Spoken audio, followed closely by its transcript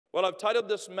Well, I've titled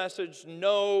this message,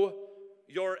 Know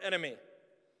Your Enemy.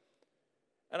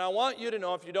 And I want you to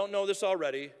know, if you don't know this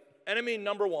already, enemy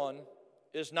number one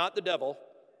is not the devil.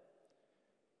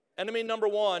 Enemy number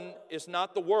one is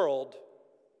not the world.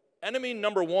 Enemy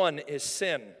number one is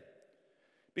sin.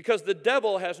 Because the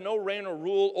devil has no reign or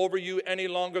rule over you any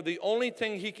longer. The only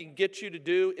thing he can get you to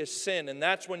do is sin, and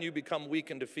that's when you become weak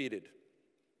and defeated.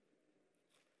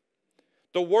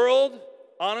 The world,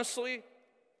 honestly,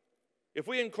 if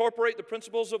we incorporate the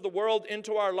principles of the world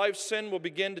into our life, sin will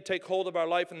begin to take hold of our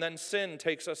life, and then sin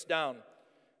takes us down.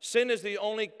 Sin is the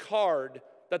only card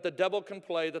that the devil can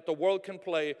play, that the world can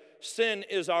play. Sin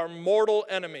is our mortal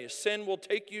enemy. Sin will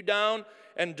take you down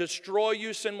and destroy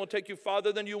you. Sin will take you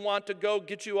farther than you want to go,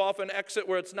 get you off an exit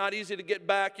where it's not easy to get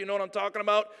back. You know what I'm talking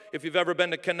about? If you've ever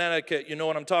been to Connecticut, you know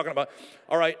what I'm talking about.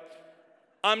 All right.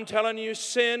 I'm telling you,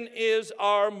 sin is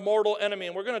our mortal enemy.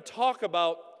 And we're going to talk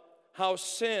about how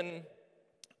sin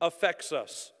affects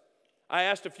us. I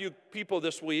asked a few people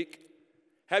this week,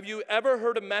 have you ever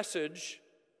heard a message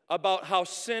about how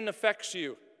sin affects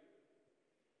you?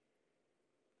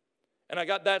 And I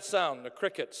got that sound, the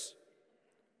crickets.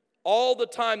 All the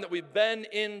time that we've been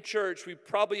in church, we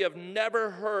probably have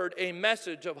never heard a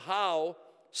message of how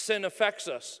sin affects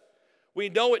us. We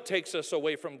know it takes us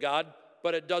away from God,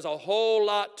 but it does a whole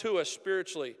lot to us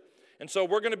spiritually. And so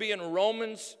we're going to be in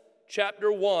Romans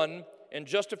chapter 1 in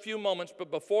just a few moments,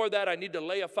 but before that, I need to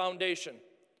lay a foundation.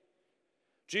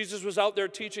 Jesus was out there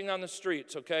teaching on the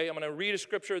streets, okay? I'm going to read a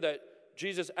scripture that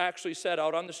Jesus actually said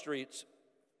out on the streets.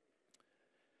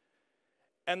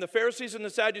 And the Pharisees and the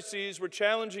Sadducees were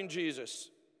challenging Jesus.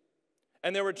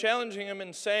 And they were challenging him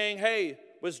and saying, hey,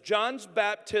 was John's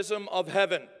baptism of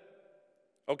heaven?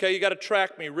 Okay, you got to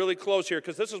track me really close here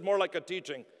because this is more like a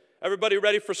teaching. Everybody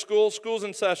ready for school? School's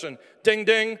in session. Ding,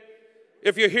 ding.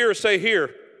 If you're here, say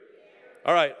here.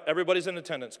 All right, everybody's in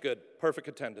attendance. Good, perfect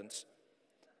attendance.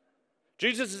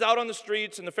 Jesus is out on the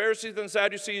streets, and the Pharisees and the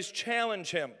Sadducees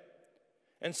challenge him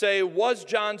and say, was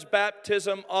John's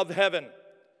baptism of heaven?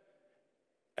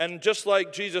 And just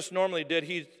like Jesus normally did,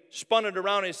 he spun it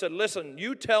around and he said, listen,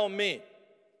 you tell me,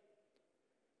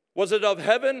 was it of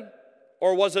heaven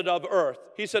or was it of earth?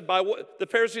 He said, the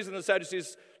Pharisees and the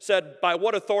Sadducees said, by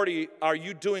what authority are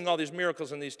you doing all these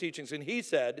miracles and these teachings? And he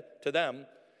said to them,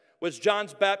 was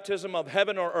John's baptism of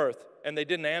heaven or earth? And they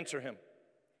didn't answer him.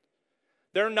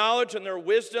 Their knowledge and their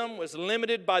wisdom was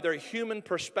limited by their human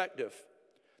perspective.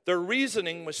 Their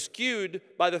reasoning was skewed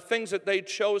by the things that they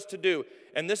chose to do.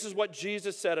 And this is what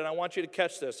Jesus said, and I want you to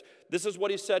catch this. This is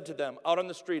what he said to them out on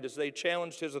the street as they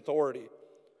challenged his authority.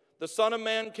 The Son of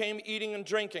Man came eating and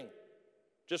drinking.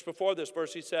 Just before this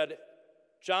verse, he said,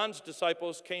 John's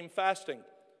disciples came fasting,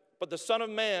 but the Son of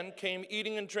Man came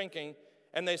eating and drinking,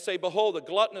 and they say, behold, a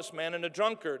gluttonous man and a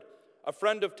drunkard, a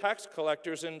friend of tax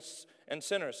collectors and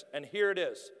sinners. And here it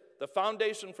is. The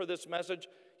foundation for this message,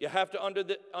 you have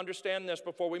to understand this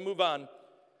before we move on.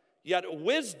 Yet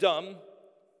wisdom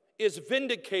is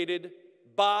vindicated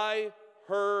by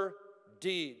her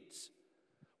deeds.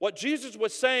 What Jesus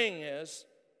was saying is,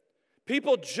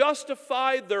 people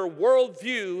justify their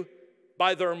worldview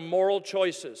by their moral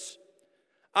choices.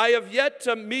 I have yet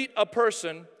to meet a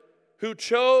person who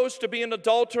chose to be an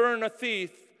adulterer and a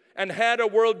thief and had a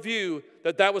worldview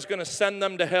that was going to send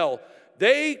them to hell.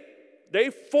 They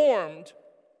formed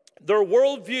their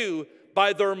worldview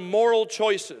by their moral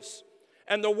choices.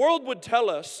 And the world would tell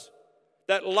us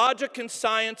that logic and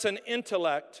science and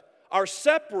intellect are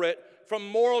separate from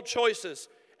moral choices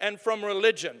and from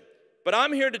religion. But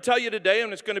I'm here to tell you today,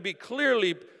 and it's going to be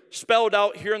clearly spelled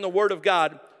out here in the Word of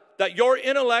God, that your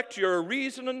intellect, your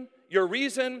reason,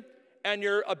 and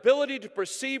your ability to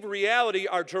perceive reality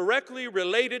are directly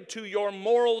related to your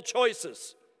moral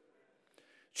choices.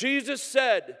 Jesus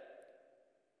said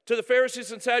to the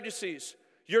Pharisees and Sadducees,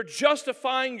 you're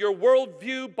justifying your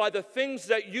worldview by the things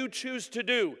that you choose to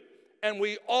do, and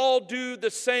we all do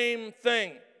the same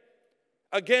thing.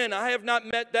 Again, I have not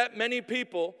met that many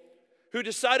people who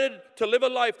decided to live a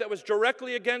life that was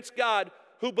directly against God,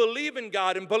 who believe in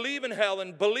God and believe in hell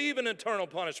and believe in eternal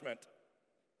punishment.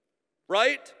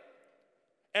 Right?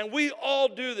 And we all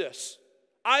do this.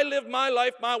 I live my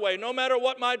life my way. No matter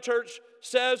what my church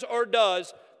says or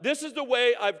does, this is the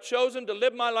way I've chosen to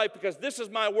live my life because this is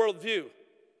my worldview.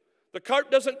 The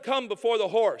cart doesn't come before the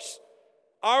horse.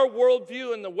 Our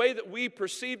worldview and the way that we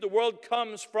perceive the world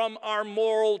comes from our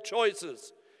moral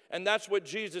choices. And that's what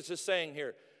Jesus is saying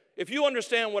here. If you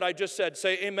understand what I just said,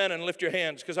 say amen and lift your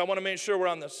hands because I want to make sure we're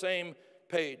on the same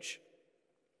page.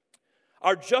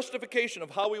 Our justification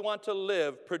of how we want to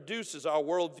live produces our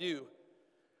worldview.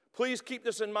 Please keep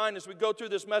this in mind as we go through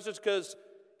this message because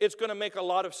it's going to make a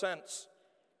lot of sense.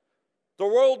 The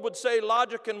world would say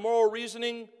logic and moral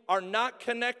reasoning are not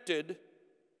connected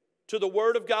to the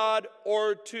Word of God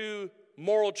or to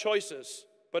moral choices.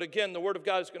 But again, the Word of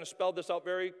God is going to spell this out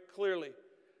very clearly,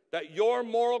 that your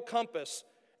moral compass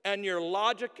and your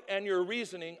logic and your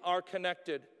reasoning are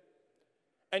connected.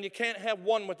 And you can't have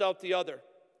one without the other.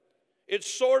 It's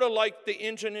sort of like the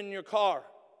engine in your car,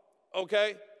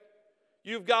 okay?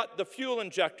 You've got the fuel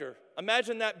injector.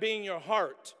 Imagine that being your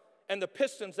heart. And the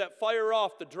pistons that fire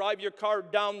off to drive your car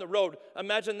down the road.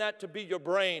 Imagine that to be your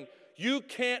brain. You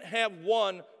can't have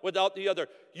one without the other.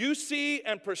 You see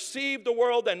and perceive the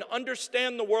world and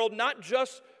understand the world not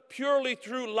just purely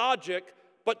through logic,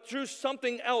 but through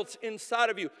something else inside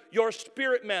of you, your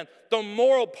spirit man, the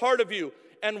moral part of you,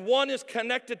 and one is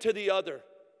connected to the other.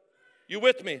 You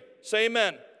with me? Say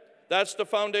amen. That's the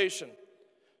foundation.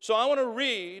 So I want to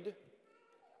read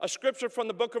a scripture from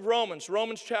the book of Romans,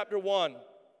 Romans chapter 1.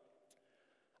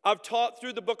 I've taught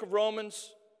through the book of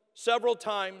Romans several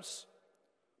times.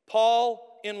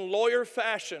 Paul, in lawyer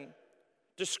fashion,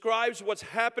 describes what's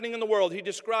happening in the world. He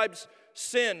describes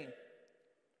sin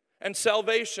and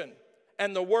salvation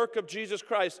and the work of Jesus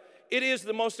Christ. It is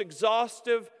the most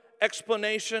exhaustive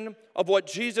explanation of what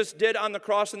Jesus did on the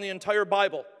cross in the entire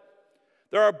Bible.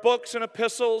 There are books and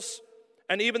epistles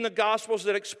and even the Gospels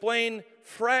that explain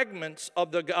fragments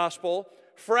of the gospel,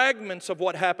 fragments of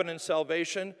what happened in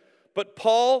salvation. But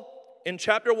Paul, in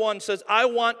chapter 1, says, I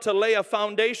want to lay a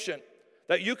foundation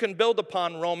that you can build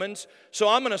upon, Romans. So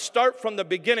I'm going to start from the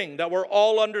beginning, that we're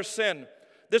all under sin.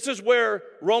 This is where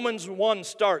Romans 1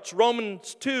 starts.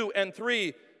 Romans 2 and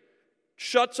 3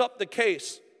 shuts up the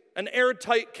case, an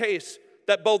airtight case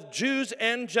that both Jews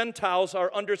and Gentiles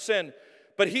are under sin.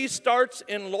 But he starts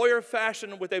in lawyer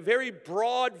fashion with a very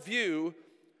broad view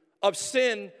of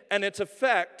sin and its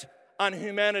effect on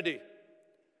humanity.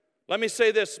 Let me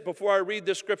say this before I read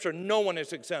this scripture. No one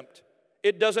is exempt.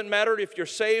 It doesn't matter if you're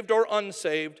saved or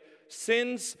unsaved.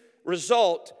 Sin's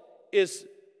result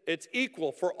it's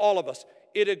equal for all of us.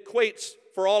 It equates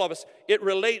for all of us. It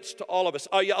relates to all of us.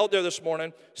 Are you out there this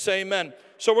morning? Say amen.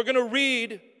 So we're going to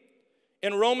read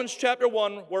in Romans chapter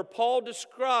 1 where Paul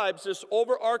describes this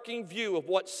overarching view of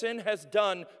what sin has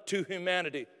done to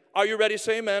humanity. Are you ready?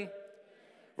 Say amen.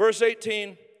 Verse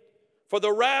 18, for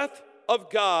the wrath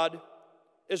of God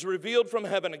is revealed from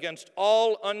heaven against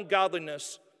all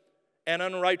ungodliness and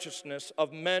unrighteousness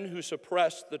of men who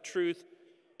suppress the truth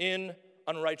in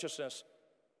unrighteousness.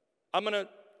 I'm going to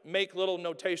make little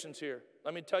notations here.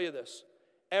 Let me tell you this.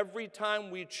 Every time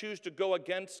we choose to go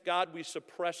against God, we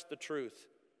suppress the truth.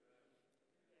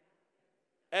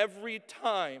 Every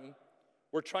time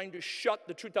we're trying to shut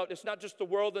the truth out. It's not just the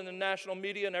world and the national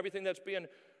media and everything that's being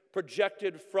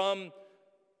projected from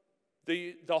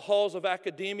the halls of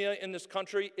academia in this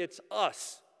country. It's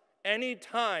us.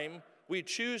 Anytime we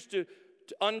choose to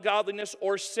ungodliness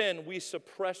or sin, we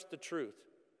suppress the truth.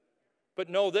 But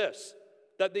know this,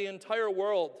 that the entire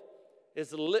world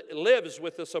lives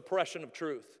with the suppression of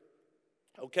truth.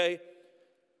 Okay?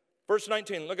 Verse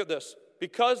 19, look at this.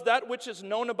 Because that which is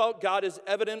known about God is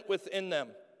evident within them.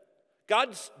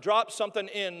 God's dropped something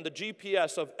in the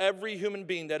GPS of every human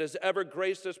being that has ever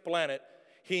graced this planet.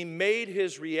 He made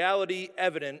his reality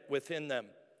evident within them.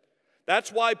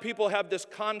 That's why people have this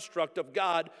construct of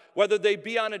God, whether they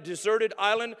be on a deserted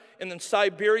island in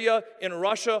Siberia, in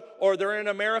Russia, or they're in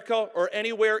America, or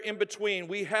anywhere in between.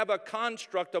 We have a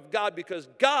construct of God because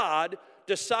God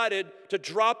decided to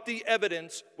drop the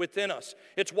evidence within us.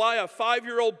 It's why a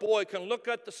 5-year-old boy can look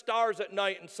at the stars at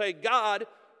night and say, God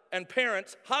and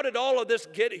parents, how did all of this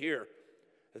get here?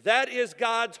 That is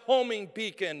God's homing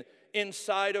beacon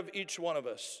inside of each one of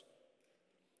us.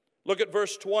 Look at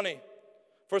verse 20.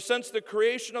 For since the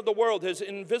creation of the world, his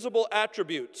invisible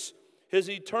attributes, his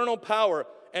eternal power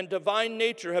and divine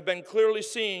nature have been clearly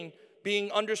seen,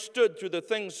 being understood through the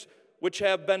things which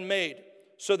have been made,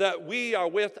 so that we are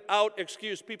without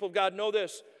excuse. People of God, know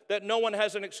this, that no one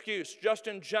has an excuse. Just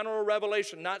in general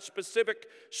revelation, not specific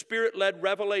spirit-led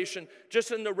revelation,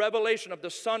 just in the revelation of the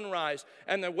sunrise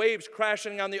and the waves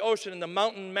crashing on the ocean and the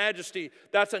mountain majesty,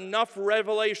 that's enough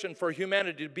revelation for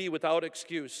humanity to be without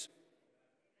excuse.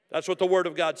 That's what the Word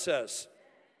of God says.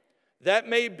 That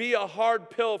may be a hard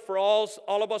pill for all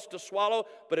of us to swallow,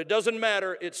 but it doesn't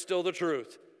matter. It's still the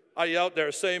truth. Are you out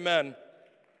there? Say amen.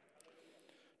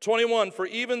 21, for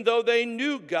even though they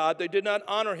knew God, they did not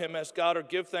honor him as God or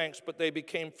give thanks, but they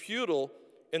became futile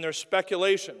in their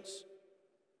speculations.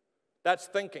 That's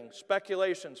thinking.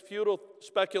 Speculations, futile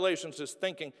speculations is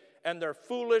thinking. And their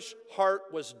foolish heart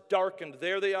was darkened.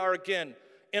 There they are again.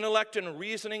 Intellect and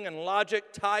reasoning and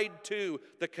logic tied to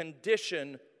the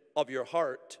condition of your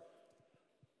heart.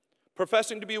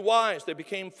 Professing to be wise, they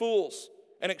became fools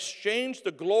and exchanged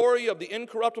the glory of the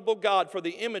incorruptible God for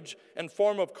the image and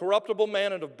form of corruptible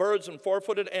man and of birds and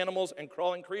four-footed animals and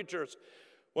crawling creatures.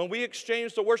 When we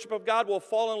exchange the worship of God, we'll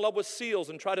fall in love with seals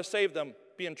and try to save them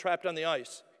being trapped on the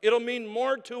ice. It'll mean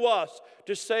more to us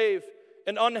to save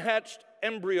an unhatched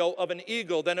embryo of an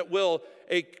eagle than it will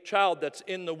a child that's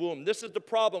in the womb. This is the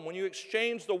problem. When you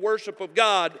exchange the worship of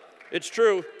God, it's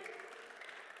true.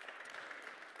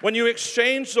 When you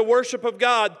exchange the worship of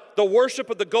God, the worship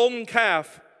of the golden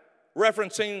calf,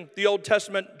 referencing the Old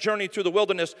Testament journey through the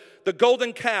wilderness, the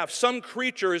golden calf, some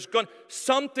creature is going,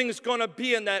 something's going to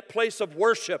be in that place of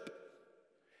worship.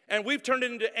 And we've turned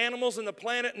it into animals and the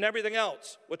planet and everything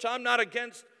else, which I'm not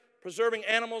against preserving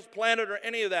animals, planet, or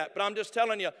any of that. But I'm just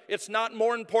telling you, it's not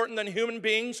more important than human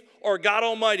beings or God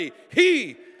Almighty.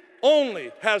 He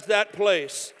only has that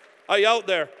place. Are you out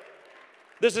there?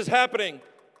 This is happening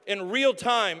in real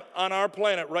time on our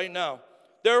planet right now.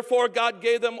 Therefore, God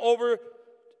gave them over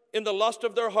in the lust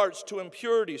of their hearts to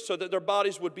impurity, so that their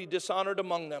bodies would be dishonored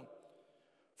among them.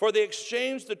 For they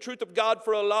exchanged the truth of God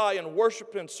for a lie and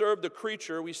worshiped and served the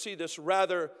creature, we see this,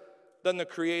 rather than the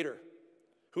Creator,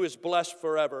 who is blessed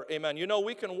forever. Amen. You know,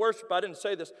 we can worship, I didn't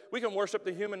say this, we can worship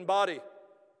the human body.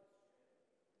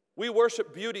 We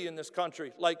worship beauty in this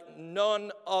country like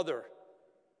none other.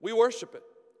 We worship it.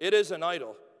 It is an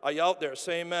idol. Are you out there?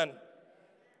 Say amen.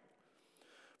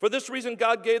 For this reason,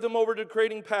 God gave them over to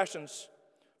creating passions.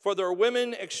 For their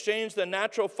women exchanged the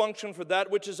natural function for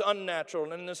that which is unnatural.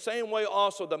 And in the same way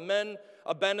also, the men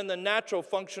abandoned the natural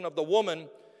function of the woman,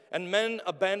 and men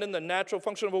abandoned the natural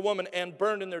function of a woman and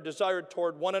burned in their desire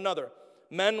toward one another.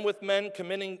 Men with men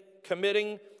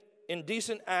committing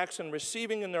indecent acts and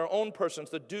receiving in their own persons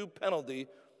the due penalty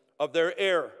of their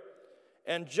error.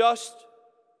 And just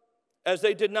as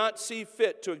they did not see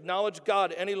fit to acknowledge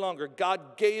God any longer,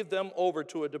 God gave them over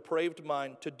to a depraved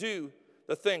mind to do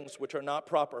the things which are not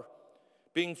proper,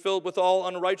 being filled with all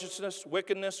unrighteousness,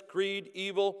 wickedness, greed,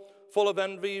 evil, full of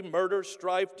envy, murder,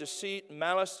 strife, deceit,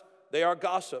 malice. They are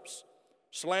gossips,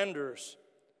 slanderers,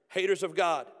 haters of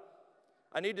God.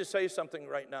 I need to say something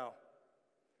right now.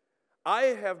 I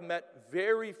have met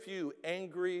very few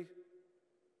angry,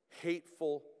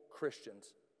 hateful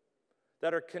Christians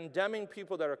that are condemning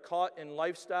people that are caught in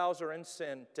lifestyles or in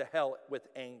sin to hell with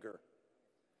anger.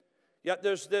 Yet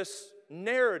there's this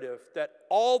narrative that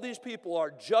all these people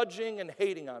are judging and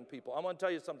hating on people. I'm going to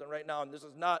tell you something right now, and this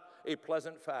is not a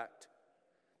pleasant fact.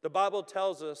 The Bible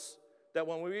tells us that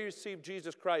when we receive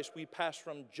Jesus Christ, we pass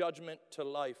from judgment to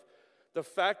life. The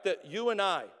fact that you and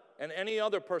I and any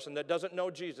other person that doesn't know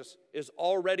Jesus is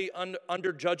already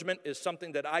under judgment is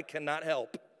something that I cannot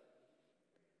help.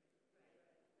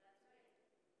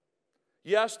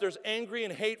 Yes, there's angry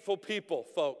and hateful people,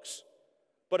 folks.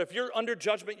 But if you're under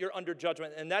judgment, you're under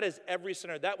judgment. And that is every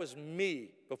sinner. That was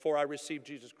me before I received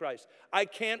Jesus Christ. I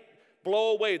can't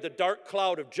blow away the dark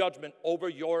cloud of judgment over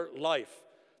your life.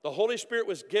 The Holy Spirit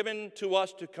was given to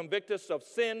us to convict us of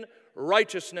sin,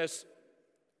 righteousness,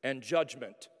 and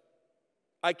judgment.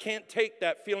 I can't take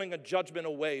that feeling of judgment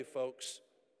away, folks.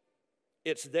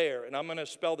 It's there. And I'm going to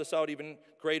spell this out even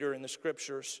greater in the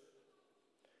Scriptures.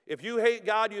 If you hate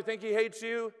God, you think He hates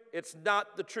you, it's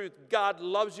not the truth. God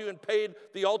loves you and paid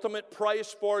the ultimate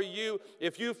price for you.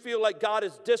 If you feel like God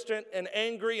is distant and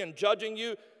angry and judging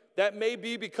you, that may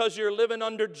be because you're living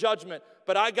under judgment.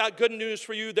 But I got good news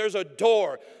for you. There's a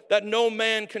door that no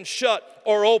man can shut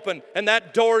or open, and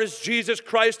that door is Jesus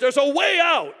Christ. There's a way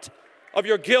out of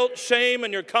your guilt, shame,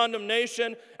 and your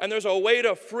condemnation, and there's a way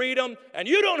to freedom, and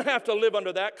you don't have to live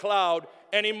under that cloud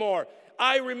anymore.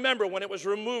 I remember when it was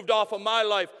removed off of my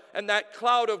life and that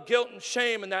cloud of guilt and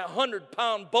shame and that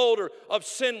 100-pound boulder of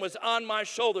sin was on my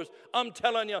shoulders. I'm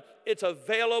telling you, it's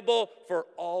available for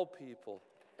all people.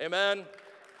 Amen?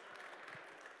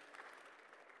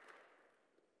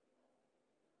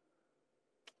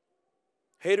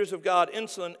 Haters of God,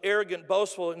 insolent, arrogant,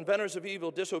 boastful, inventors of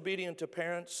evil, disobedient to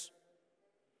parents,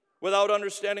 without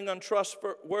understanding,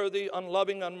 untrustworthy,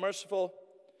 unloving, unmerciful.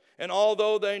 And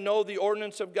although they know the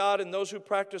ordinance of God and those who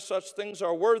practice such things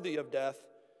are worthy of death,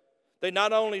 they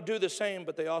not only do the same,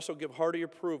 but they also give hearty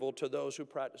approval to those who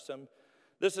practice them.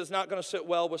 This is not going to sit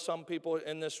well with some people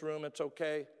in this room. It's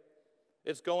okay.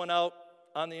 It's going out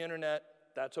on the internet.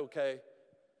 That's okay.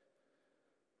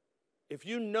 If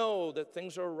you know that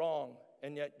things are wrong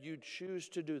and yet you choose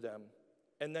to do them,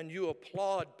 and then you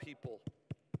applaud people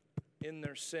in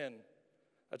their sin,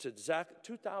 that's exactly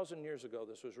 2,000 years ago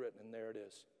this was written, and there it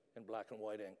is in black and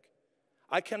white ink.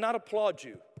 I cannot applaud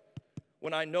you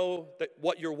when I know that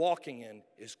what you're walking in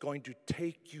is going to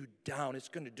take you down. It's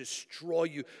going to destroy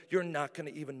you. You're not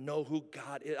going to even know who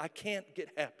God is. I can't get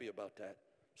happy about that.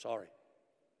 Sorry.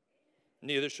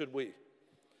 Neither should we.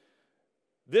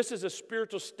 This is a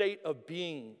spiritual state of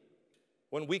being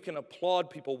when we can applaud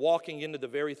people walking into the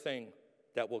very thing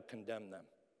that will condemn them.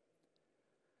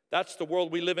 That's the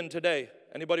world we live in today.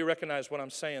 Anybody recognize what I'm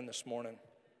saying this morning?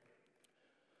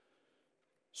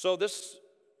 So this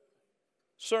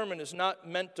sermon is not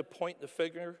meant to point the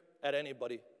finger at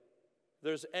anybody. If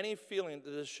there's any feeling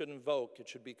that this should invoke, it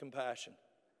should be compassion.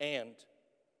 And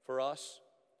for us,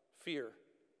 fear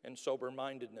and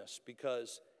sober-mindedness,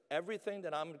 because everything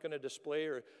that I'm going to display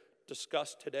or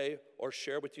discuss today or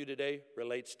share with you today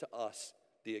relates to us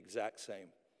the exact same.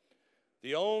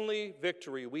 The only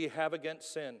victory we have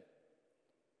against sin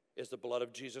is the blood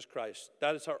of Jesus Christ.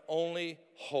 That is our only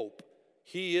hope.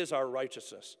 He is our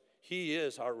righteousness. He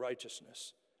is our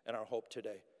righteousness and our hope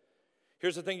today.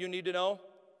 Here's the thing you need to know.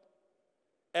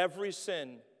 Every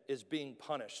sin is being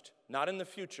punished, not in the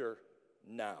future,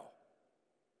 now.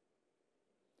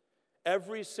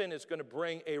 Every sin is going to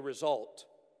bring a result.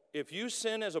 If you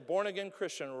sin as a born-again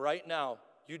Christian right now,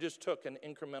 you just took an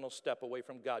incremental step away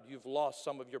from God. You've lost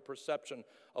some of your perception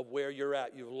of where you're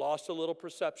at. You've lost a little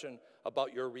perception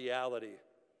about your reality.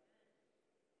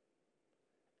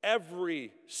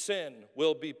 Every sin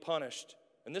will be punished.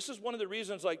 And this is one of the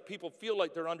reasons like people feel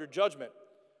like they're under judgment.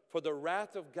 For the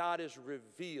wrath of God is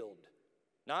revealed,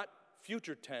 not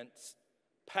future tense,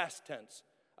 past tense,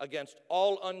 against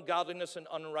all ungodliness and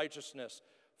unrighteousness.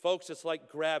 Folks, it's like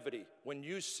gravity. When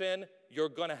you sin, you're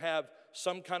going to have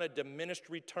some kind of diminished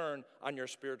return on your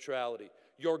spirituality.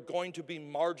 You're going to be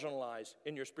marginalized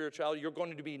in your spirituality. You're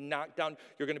going to be knocked down.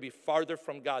 You're going to be farther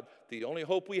from God. The only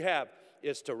hope we have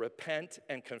is to repent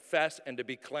and confess and to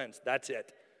be cleansed. That's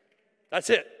it. That's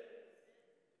it.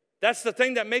 That's the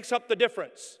thing that makes up the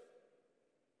difference.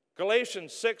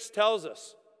 Galatians 6 tells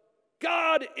us,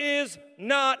 God is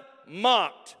not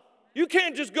mocked. You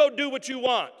can't just go do what you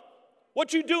want.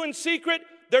 What you do in secret,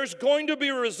 there's going to be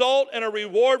a result and a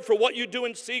reward for what you do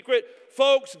in secret.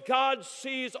 Folks, God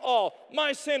sees all.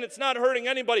 My sin, it's not hurting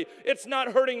anybody. It's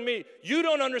not hurting me. You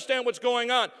don't understand what's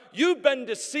going on. You've been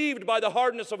deceived by the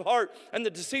hardness of heart and the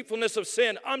deceitfulness of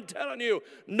sin. I'm telling you,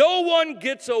 no one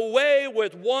gets away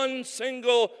with one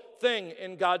single thing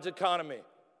in God's economy.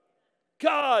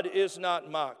 God is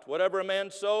not mocked. Whatever a man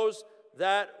sows,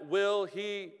 that will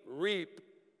he reap.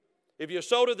 If you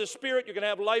sow to the Spirit, you're going to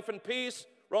have life and peace.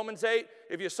 Romans 8,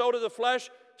 if you sow to the flesh,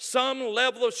 some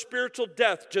level of spiritual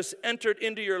death just entered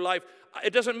into your life.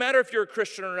 It doesn't matter if you're a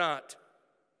Christian or not.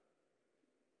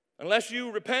 Unless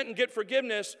you repent and get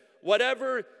forgiveness,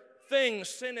 whatever thing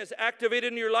sin has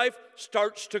activated in your life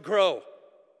starts to grow.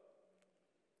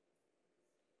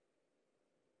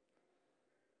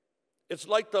 It's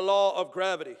like the law of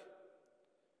gravity.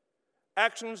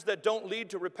 Actions that don't lead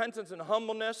to repentance and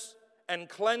humbleness and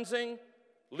cleansing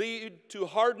lead to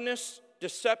hardness,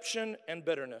 deception, and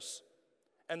bitterness.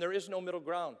 And there is no middle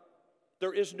ground.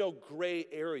 There is no gray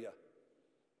area.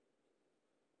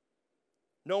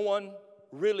 No one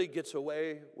really gets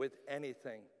away with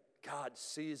anything. God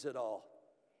sees it all.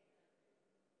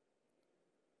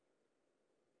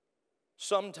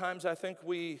 Sometimes I think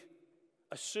we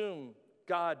assume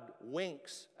God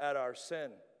winks at our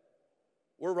sin.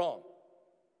 We're wrong.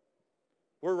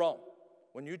 We're wrong.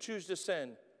 When you choose to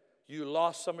sin, you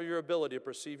lost some of your ability to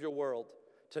perceive your world,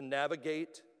 to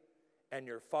navigate, and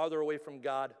you're farther away from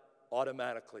God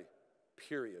automatically,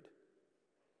 period.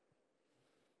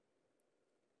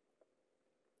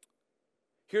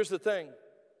 Here's the thing,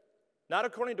 not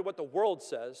according to what the world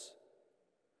says,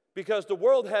 because the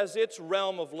world has its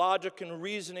realm of logic and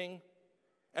reasoning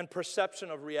and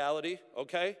perception of reality,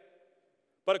 okay?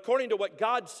 But according to what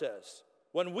God says,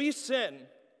 when we sin,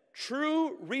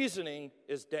 true reasoning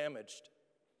is damaged.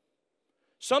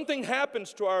 Something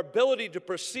happens to our ability to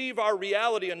perceive our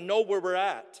reality and know where we're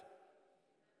at.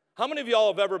 How many of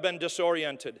y'all have ever been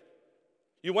disoriented?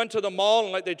 You went to the mall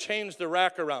and like they changed the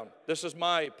rack around. This is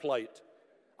my plight.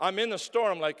 I'm in the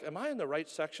store, I'm like, am I in the right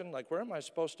section? Like, where am I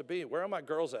supposed to be? Where are my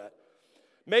girls at?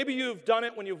 Maybe you've done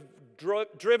it when you've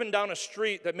driven down a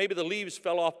street that maybe the leaves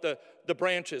fell off the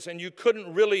branches and you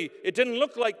couldn't really, it didn't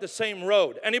look like the same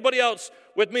road. Anybody else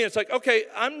with me? It's like, okay,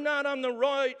 I'm not on the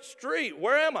right street.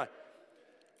 Where am I?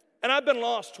 And I've been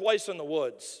lost twice in the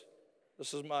woods.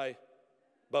 This is my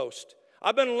boast.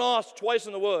 I've been lost twice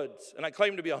in the woods, and I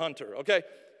claim to be a hunter, okay?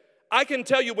 I can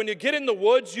tell you when you get in the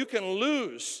woods, you can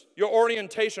lose your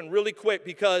orientation really quick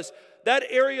because that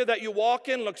area that you walk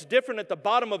in looks different at the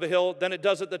bottom of a hill than it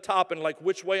does at the top, and like,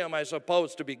 which way am I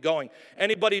supposed to be going?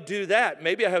 Anybody do that?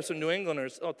 Maybe I have some New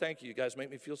Englanders. Oh, thank you. You guys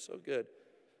make me feel so good.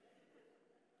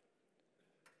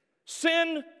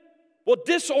 Sin will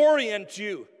disorient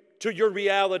you to your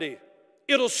reality.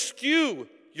 It'll skew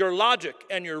your logic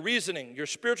and your reasoning, your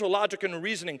spiritual logic and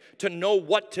reasoning to know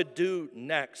what to do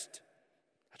next.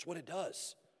 That's what it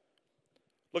does.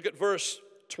 Look at verse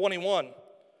 21.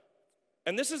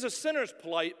 And this is a sinner's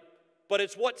plight, but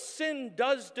it's what sin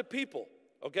does to people,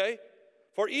 okay?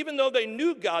 For even though they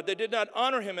knew God, they did not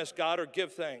honor him as God or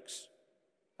give thanks.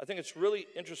 I think it's really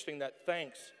interesting that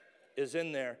thanks is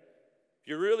in there. If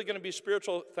you're really going to be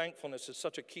spiritual, thankfulness is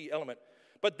such a key element.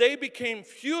 But they became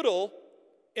futile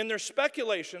in their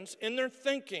speculations, in their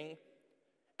thinking,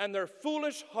 and their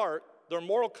foolish heart, their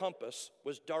moral compass,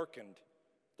 was darkened.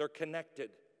 They're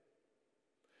connected.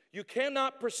 You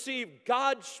cannot perceive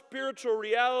God's spiritual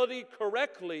reality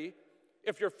correctly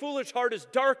if your foolish heart is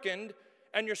darkened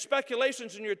and your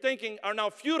speculations and your thinking are now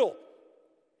futile.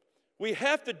 We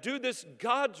have to do this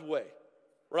God's way,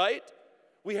 right?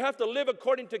 We have to live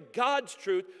according to God's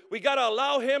truth. We got to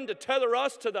allow him to tether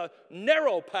us to the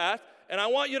narrow path. And I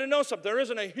want you to know something. There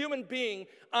isn't a human being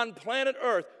on planet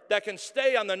Earth that can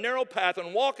stay on the narrow path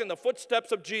and walk in the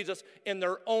footsteps of Jesus in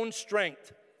their own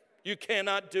strength. You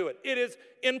cannot do it. It is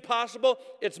impossible.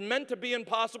 It's meant to be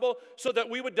impossible so that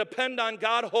we would depend on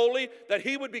God wholly, that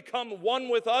he would become one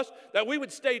with us, that we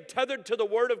would stay tethered to the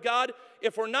Word of God.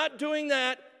 If we're not doing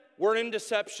that, we're in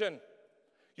deception.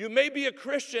 You may be a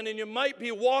Christian and you might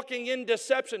be walking in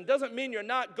deception. Doesn't mean you're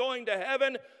not going to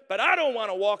heaven, but I don't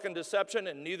want to walk in deception,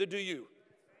 and neither do you.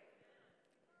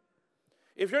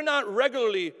 If you're not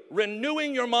regularly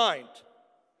renewing your mind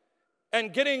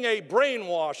and getting a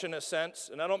brainwash in a sense,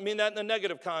 and I don't mean that in the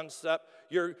negative concept,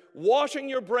 you're washing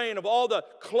your brain of all the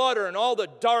clutter and all the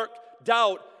dark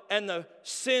doubt and the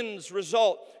sin's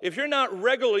result. If you're not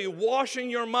regularly washing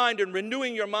your mind and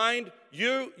renewing your mind,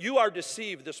 you are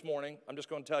deceived this morning. I'm just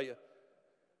going to tell you.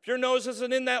 If your nose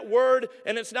isn't in that word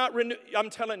and it's not renewed, I'm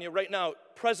telling you right now,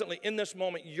 presently in this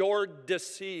moment, you're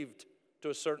deceived to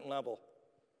a certain level.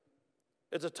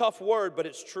 It's a tough word, but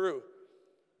it's true.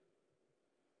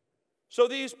 So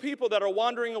these people that are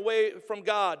wandering away from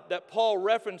God that Paul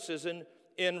references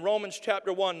in Romans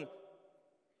chapter 1,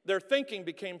 their thinking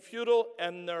became futile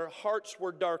and their hearts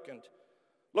were darkened.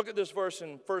 Look at this verse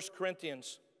in 1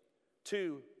 Corinthians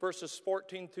 2, verses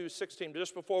 14 through 16,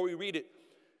 just before we read it.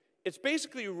 It's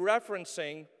basically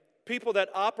referencing people that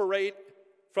operate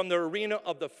from the arena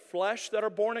of the flesh that are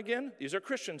born again. These are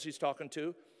Christians he's talking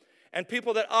to. And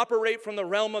people that operate from the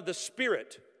realm of the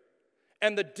Spirit.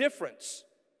 And the difference,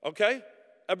 okay?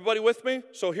 Everybody with me?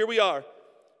 So here we are.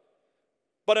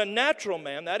 But a natural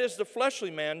man, that is the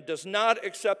fleshly man, does not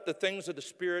accept the things of the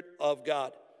Spirit of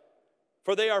God.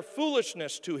 For they are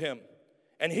foolishness to him.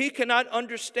 And he cannot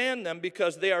understand them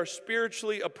because they are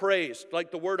spiritually appraised. Like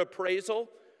the word appraisal.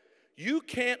 You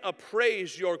can't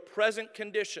appraise your present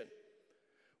condition,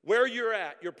 where you're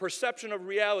at, your perception of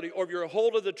reality, or your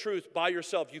hold of the truth by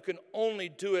yourself. You can only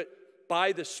do it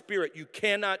by the Spirit. You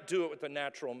cannot do it with a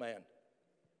natural man.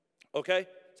 Okay?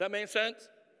 Does that make sense?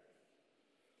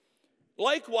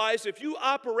 Likewise, if you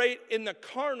operate in the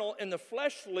carnal, in the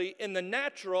fleshly, in the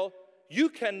natural, you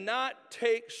cannot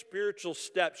take spiritual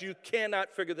steps. You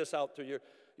cannot figure this out through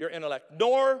your intellect,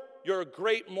 nor your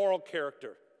great moral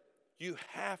character. You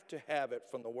have to have it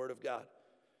from the Word of God.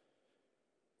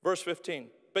 Verse 15,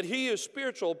 but he who is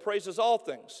spiritual praises all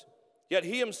things, yet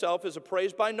he himself is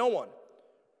appraised by no one.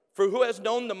 For who has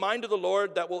known the mind of the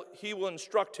Lord that he will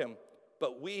instruct him?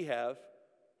 But we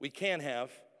can have,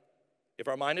 if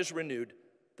our mind is renewed,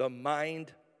 the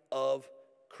mind of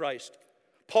Christ.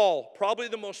 Paul, probably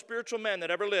the most spiritual man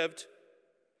that ever lived,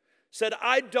 said,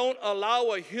 I don't allow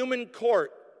a human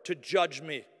court to judge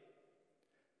me.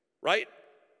 Right?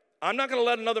 I'm not going to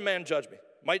let another man judge me.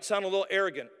 Might sound a little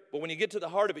arrogant, but when you get to the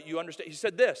heart of it, you understand. He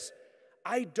said this,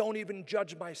 I don't even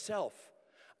judge myself.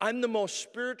 I'm the most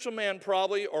spiritual man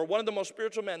probably, or one of the most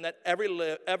spiritual men that ever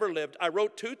lived. I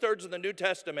wrote 2/3 of the New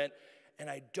Testament, and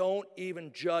I don't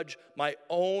even judge my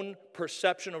own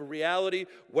perception of reality,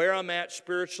 where I'm at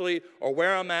spiritually, or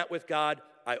where I'm at with God.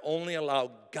 I only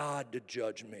allow God to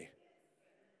judge me.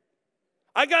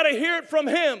 I got to hear it from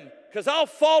him, because I'll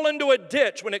fall into a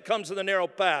ditch when it comes to the narrow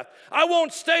path. I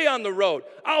won't stay on the road.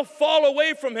 I'll fall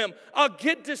away from him. I'll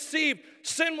get deceived.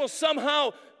 Sin will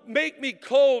somehow make me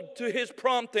cold to his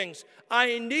promptings.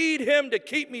 I need him to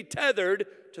keep me tethered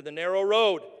to the narrow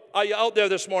road. Are you out there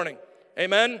this morning?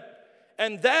 Amen?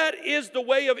 And that is the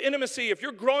way of intimacy. If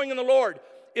you're growing in the Lord,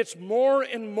 it's more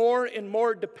and more and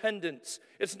more dependence.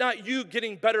 It's not you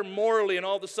getting better morally and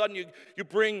all of a sudden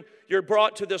you're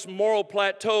brought to this moral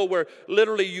plateau where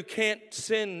literally you can't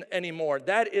sin anymore.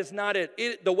 That is not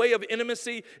it. The way of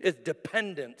intimacy is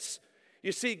dependence.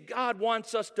 You see, God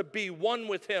wants us to be one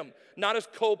with Him, not as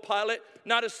co-pilot,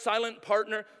 not as silent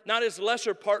partner, not as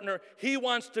lesser partner. He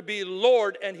wants to be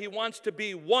Lord, and He wants to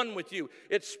be one with you.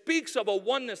 It speaks of a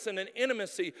oneness and an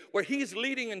intimacy where He's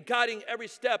leading and guiding every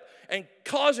step and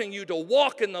causing you to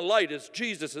walk in the light as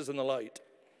Jesus is in the light.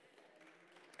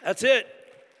 That's it.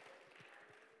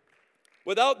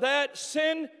 Without that,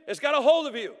 sin has got a hold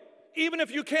of you. Even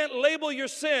if you can't label your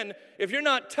sin, if you're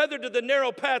not tethered to the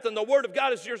narrow path and the Word of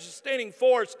God is your sustaining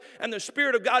force and the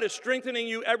Spirit of God is strengthening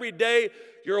you every day,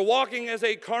 you're walking as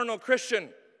a carnal Christian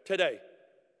today.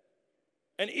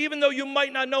 And even though you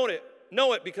might not know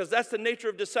it because that's the nature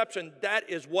of deception, that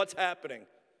is what's happening.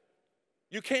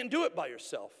 You can't do it by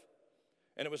yourself.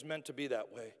 And it was meant to be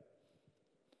that way.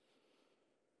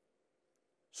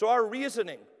 So our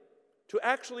reasoning to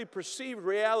actually perceive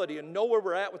reality and know where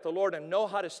we're at with the Lord and know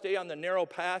how to stay on the narrow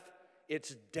path,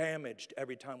 it's damaged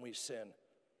every time we sin.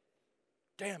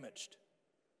 Damaged.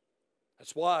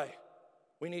 That's why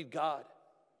we need God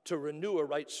to renew a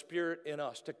right spirit in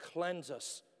us, to cleanse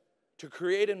us, to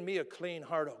create in me a clean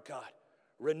heart, oh God.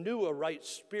 Renew a right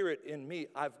spirit in me.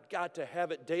 I've got to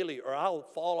have it daily or I'll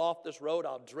fall off this road,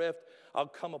 I'll drift, I'll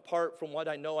come apart from what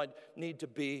I know I need to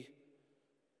be.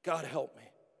 God help me.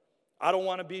 I don't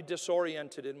want to be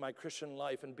disoriented in my Christian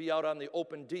life and be out on the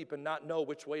open deep and not know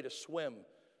which way to swim.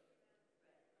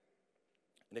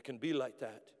 And it can be like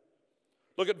that.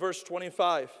 Look at verse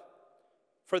 25.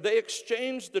 For they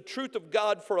exchanged the truth of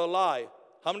God for a lie.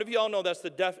 How many of y'all know that's the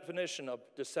definition of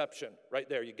deception? Right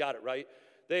there, you got it, right?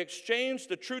 They exchanged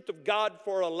the truth of God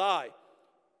for a lie.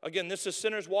 Again, this is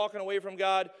sinners walking away from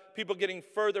God, people getting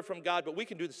further from God, but we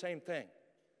can do the same thing.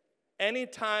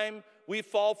 Anytime we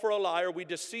fall for a lie or we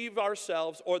deceive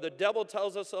ourselves or the devil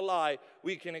tells us a lie,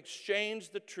 we can exchange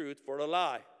the truth for a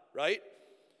lie, right?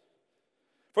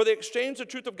 For they exchanged the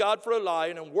truth of God for a lie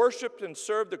and worshiped and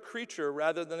served the creature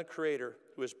rather than the Creator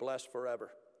who is blessed forever.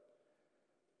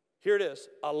 Here it is.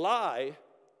 A lie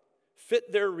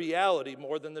fit their reality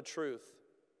more than the truth.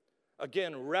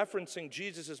 Again, referencing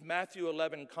Jesus' Matthew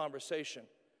 11 conversation.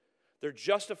 They're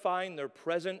justifying their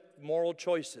present moral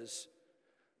choices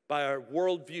by our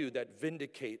worldview that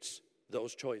vindicates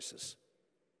those choices.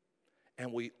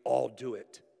 And we all do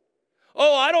it.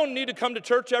 Oh, I don't need to come to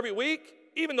church every week,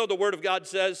 even though the Word of God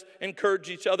says encourage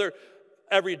each other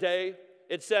every day.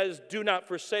 It says do not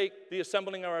forsake the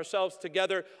assembling of ourselves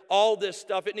together. All this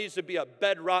stuff, it needs to be a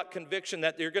bedrock conviction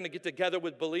that you're going to get together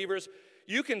with believers.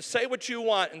 You can say what you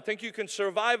want and think you can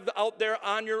survive out there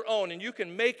on your own, and you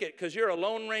can make it because you're a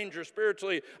lone ranger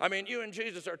spiritually. I mean, you and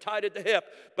Jesus are tied at the hip,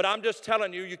 but I'm just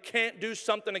telling you, you can't do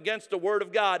something against the Word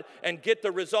of God and get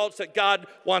the results that God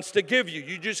wants to give you.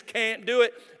 You just can't do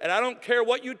it, and I don't care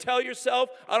what you tell yourself.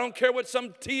 I don't care what some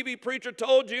TV preacher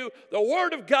told you. The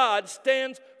Word of God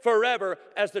stands forever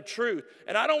as the truth,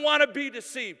 and I don't want to be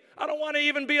deceived. I don't want to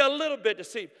even be a little bit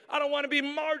deceived. I don't want to be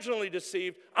marginally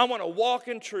deceived. I want to walk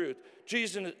in truth.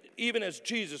 Jesus, even as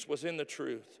Jesus was in the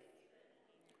truth.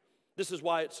 This is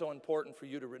why it's so important for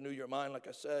you to renew your mind, like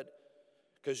I said,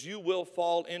 because you will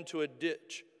fall into a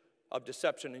ditch of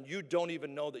deception, and you don't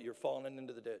even know that you're falling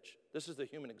into the ditch. This is the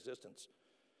human existence.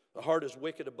 The heart is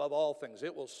wicked above all things.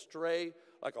 It will stray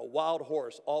like a wild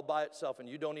horse all by itself, and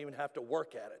you don't even have to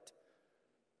work at it.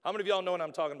 How many of y'all know what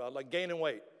I'm talking about? Like gaining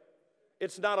weight.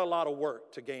 It's not a lot of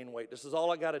work to gain weight. This is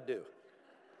all I got to do.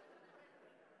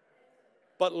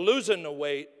 But losing the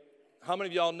weight, how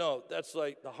many of y'all know that's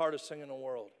like the hardest thing in the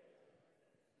world?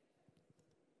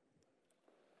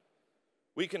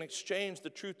 We can exchange the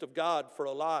truth of God for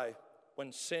a lie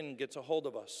when sin gets a hold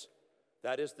of us.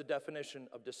 That is the definition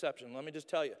of deception. Let me just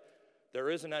tell you,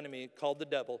 there is an enemy called the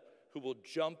devil who will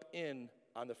jump in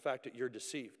on the fact that you're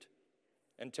deceived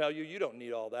and tell you, you don't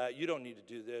need all that, you don't need to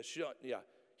do this.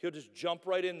 He'll just jump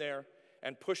right in there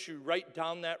and push you right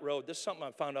down that road. This is something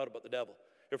I found out about the devil.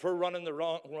 If we're running the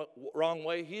wrong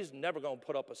way, he's never going to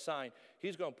put up a sign.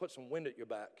 He's going to put some wind at your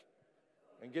back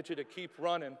and get you to keep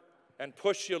running and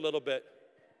push you a little bit.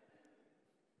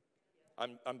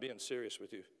 I'm being serious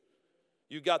with you.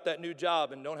 You got that new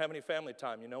job and don't have any family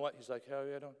time. You know what? He's like, hell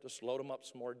yeah, don't. Just load him up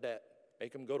some more debt.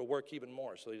 Make him go to work even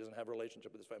more so he doesn't have a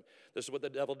relationship with his family. This is what the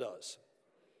devil does.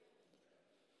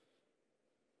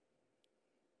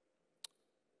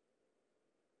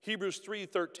 Hebrews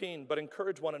 3:13, but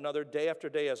encourage one another day after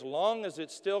day as long as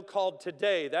it's still called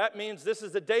today. That means this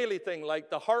is a daily thing,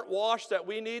 like the heart wash that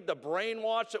we need, the brain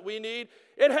wash that we need.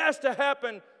 It has to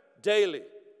happen daily.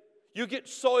 You get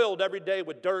soiled every day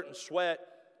with dirt and sweat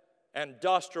and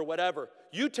dust or whatever.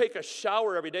 You take a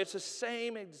shower every day. It's the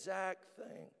same exact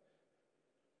thing.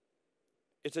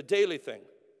 It's a daily thing.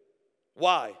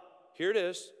 Why? Here it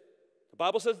is. The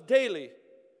Bible says daily,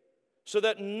 so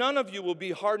that none of you will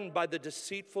be hardened by the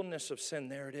deceitfulness of sin.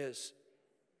 There it is.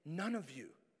 None of you.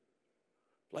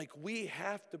 Like, we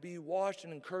have to be washed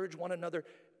and encourage one another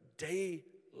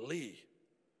daily.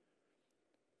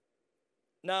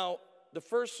 Now, the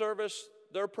first service,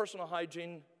 their personal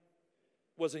hygiene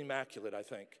was immaculate, I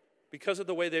think, because of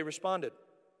the way they responded.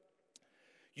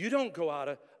 You don't go out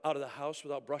of the house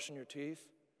without brushing your teeth.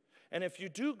 And if you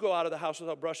do go out of the house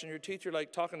without brushing your teeth, you're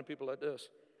like talking to people like this.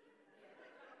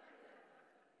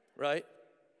 Right?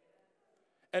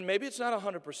 And maybe it's not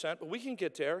 100%, but we can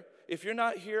get there. If you're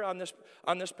not here on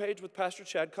this page with Pastor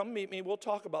Chad, come meet me. We'll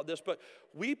talk about this. But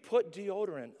we put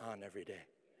deodorant on every day.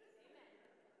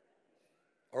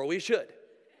 Or we should.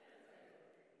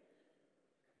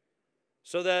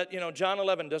 So that, John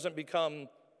 11 doesn't become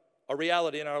a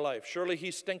reality in our life. Surely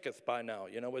he stinketh by now,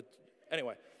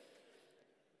 anyway.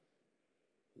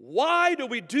 Why do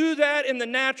we do that in the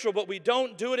natural, but we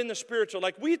don't do it in the spiritual?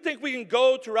 Like, we think we can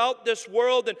go throughout this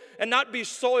world and not be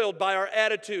soiled by our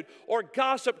attitude, or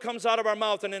gossip comes out of our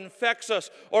mouth and infects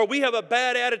us, or we have a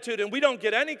bad attitude and we don't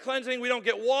get any cleansing, we don't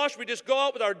get washed, we just go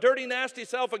out with our dirty, nasty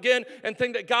self again and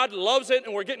think that God loves it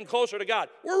and we're getting closer to God.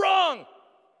 We're wrong.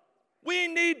 We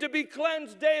need to be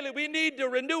cleansed daily. We need to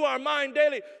renew our mind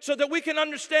daily so that we can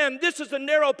understand this is the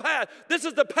narrow path. This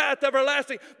is the path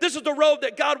everlasting. This is the road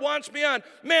that God wants me on.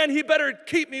 Man, he better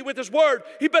keep me with his word.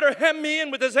 He better hem me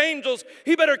in with his angels.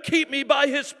 He better keep me by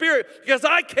his spirit because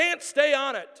I can't stay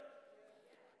on it.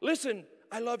 Listen,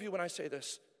 I love you when I say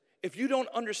this. If you don't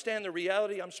understand the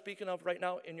reality I'm speaking of right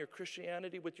now in your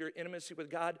Christianity with your intimacy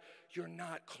with God, you're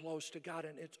not close to God,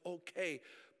 and it's okay.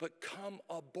 But come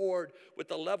aboard with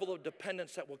the level of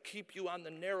dependence that will keep you on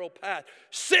the narrow path.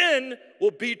 Sin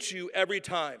will beat you every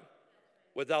time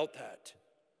without that.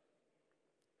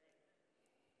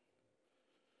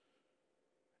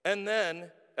 And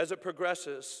then, as it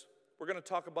progresses, we're going to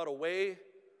talk about a way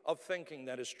of thinking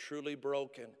that is truly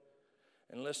broken.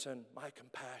 And listen, my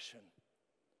compassion.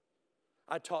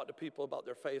 I talk to people about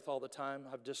their faith all the time.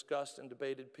 I've discussed and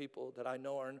debated people that I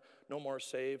know are no more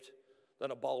saved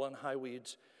than a ball in high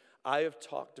weeds. I have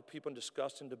talked to people and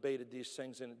discussed and debated these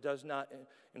things, and it does not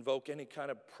invoke any kind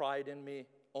of pride in me,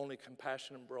 only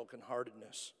compassion and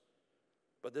brokenheartedness.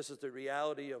 But this is the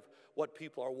reality of what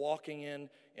people are walking in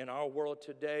our world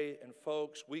today. And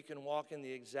folks, we can walk in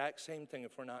the exact same thing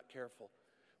if we're not careful.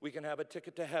 We can have a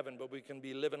ticket to heaven, but we can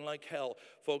be living like hell.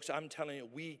 Folks, I'm telling you,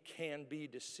 we can be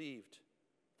deceived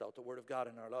without the word of God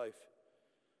in our life.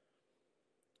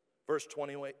 Verse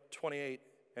 28,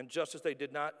 and just as they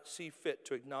did not see fit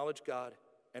to acknowledge God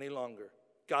any longer,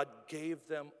 God gave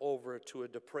them over to a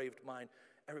depraved mind.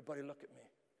 Everybody look at me.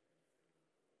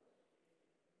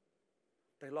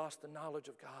 They lost the knowledge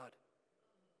of God.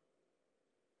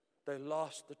 They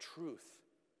lost the truth,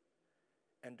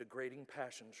 and degrading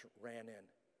passions ran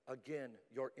in. Again,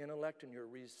 your intellect and your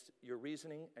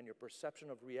reasoning and your perception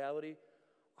of reality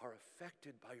are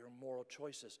affected by your moral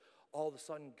choices. All of a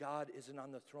sudden, God isn't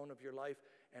on the throne of your life,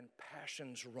 and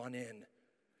passions run in.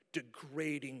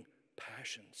 Degrading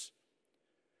passions.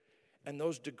 And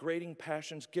those degrading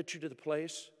passions get you to the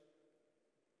place,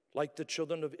 like the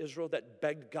children of Israel that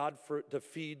begged God to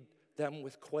feed them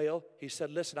with quail. He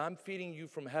said, listen, I'm feeding you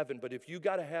from heaven, but if you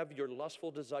got to have your lustful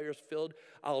desires filled,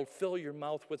 I'll fill your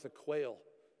mouth with a quail.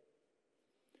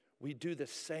 We do the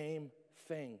same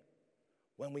thing.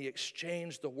 When we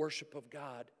exchange the worship of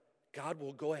God, God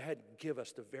will go ahead and give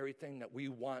us the very thing that we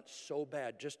want so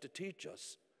bad, just to teach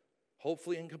us,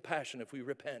 hopefully in compassion if we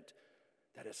repent,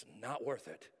 that it's not worth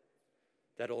it,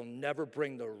 that it'll never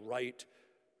bring the right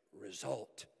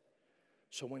result.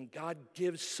 So when God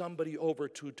gives somebody over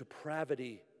to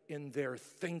depravity in their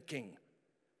thinking,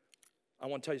 I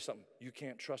want to tell you something. You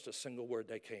can't trust a single word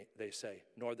they say,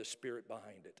 nor the spirit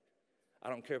behind it. I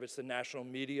don't care if it's the national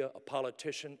media, a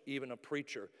politician, even a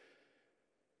preacher.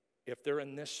 If they're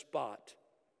in this spot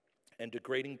and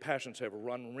degrading passions have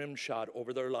run rimshod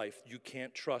over their life, you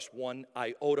can't trust one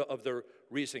iota of their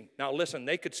reasoning. Now listen,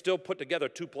 they could still put together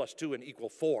 2 + 2 =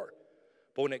 4.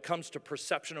 But when it comes to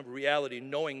perception of reality,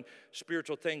 knowing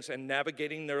spiritual things and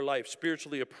navigating their life,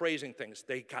 spiritually appraising things,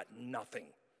 they got nothing.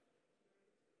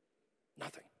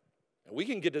 Nothing. And we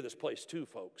can get to this place too,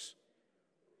 folks.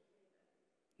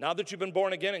 Now that you've been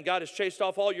born again and God has chased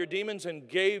off all your demons and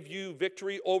gave you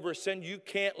victory over sin, you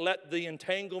can't let the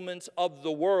entanglements of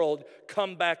the world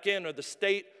come back in, or the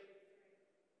state,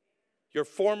 your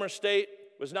former state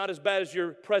was not as bad as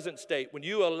your present state. When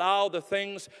you allow the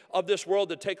things of this world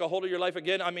to take a hold of your life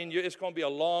again, I mean, it's going to be a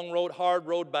long road, hard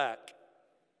road back.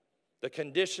 The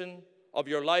condition of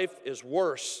your life is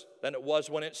worse than it was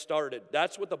when it started.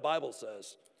 That's what the Bible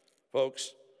says,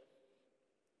 folks.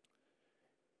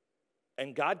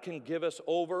 And God can give us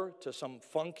over to some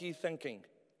funky thinking,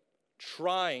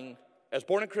 trying, as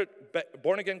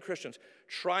born-again Christians,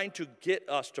 trying to get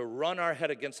us to run our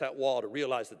head against that wall to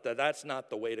realize that that's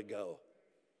not the way to go.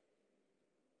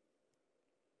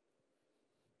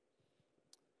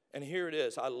 And here it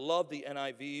is. I love the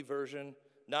NIV version.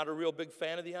 Not a real big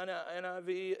fan of the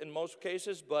NIV in most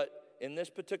cases, but in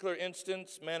this particular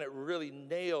instance, man, it really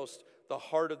nails the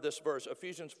heart of this verse.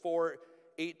 Ephesians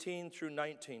 4:18 through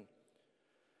 19.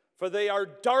 For they are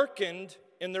darkened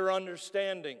in their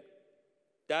understanding.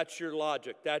 That's your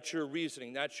logic. That's your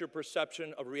reasoning. That's your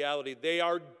perception of reality. They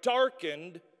are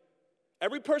darkened.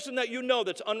 Every person that you know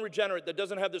that's unregenerate, that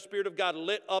doesn't have the Spirit of God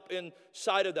lit up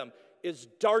inside of them, is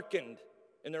darkened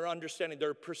in their understanding.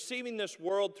 They're perceiving this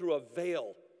world through a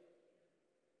veil.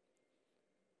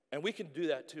 And we can do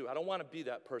that too. I don't want to be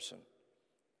that person.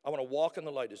 I want to walk in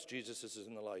the light as Jesus is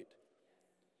in the light.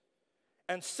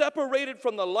 And separated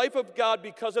from the life of God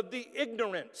because of the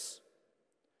ignorance.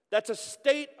 That's a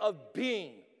state of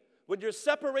being. When you're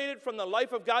separated from the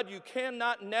life of God, you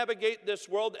cannot navigate this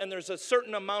world, and there's a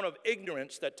certain amount of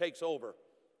ignorance that takes over.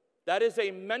 That is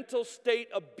a mental state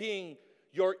of being.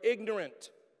 You're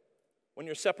ignorant when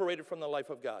you're separated from the life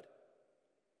of God.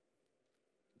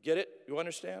 Get it? You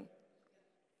understand?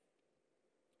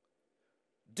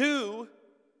 Due,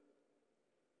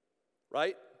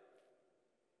 right,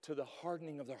 to the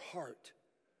hardening of their heart.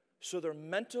 So their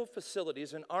mental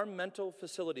facilities and our mental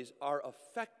facilities are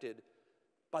affected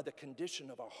by the condition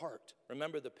of our heart.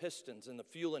 Remember the pistons and the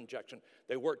fuel injection,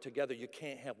 they work together. You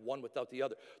can't have one without the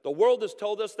other. The world has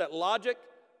told us that logic,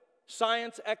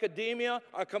 science, academia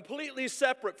are completely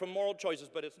separate from moral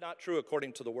choices, but it's not true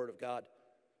according to the Word of God.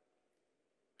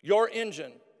 Your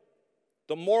engine,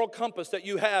 the moral compass that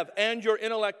you have, and your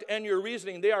intellect and your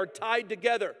reasoning, they are tied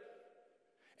together.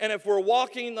 And if we're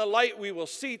walking in the light, we will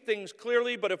see things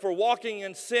clearly. But if we're walking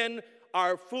in sin,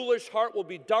 our foolish heart will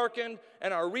be darkened,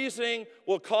 and our reasoning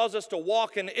will cause us to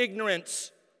walk in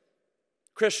ignorance.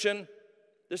 Christian,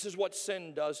 this is what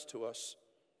sin does to us.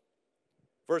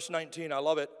 Verse 19, I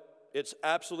love it. It's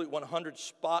absolute 100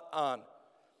 spot on.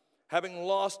 Having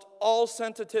lost all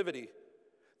sensitivity,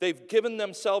 they've given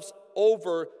themselves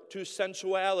over to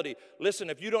sensuality. Listen,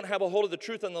 if you don't have a hold of the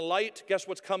truth and the light, guess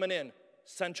what's coming in?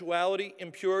 Sensuality,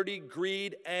 impurity,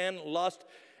 greed, and lust.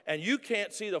 And you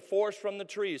can't see the forest from the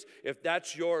trees if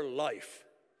that's your life.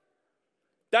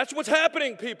 That's what's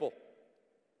happening, people.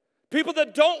 People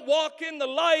that don't walk in the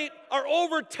light are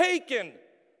overtaken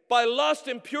by lust,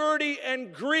 impurity,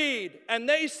 and greed. And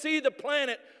they see the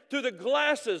planet through the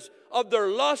glasses of their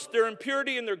lust, their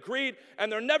impurity, and their greed.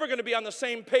 And they're never going to be on the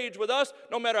same page with us,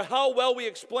 no matter how well we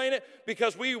explain it,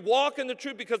 because we walk in the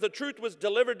truth, because the truth was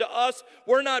delivered to us.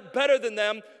 We're not better than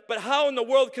them. But how in the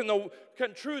world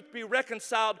can truth be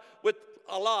reconciled with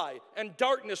a lie and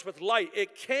darkness with light?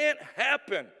 It can't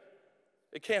happen.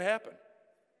 It can't happen.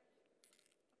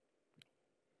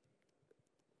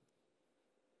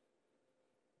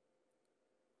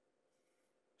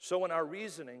 So when our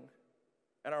reasoning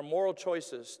and our moral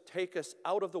choices take us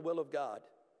out of the will of God,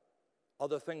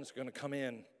 other things are going to come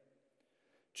in.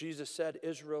 Jesus said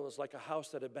Israel is like a house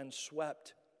that had been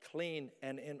swept, clean,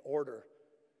 and in order.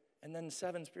 And then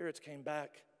 7 spirits came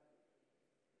back.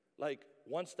 Like,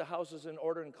 once the house is in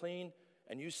order and clean,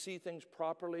 and you see things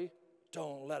properly,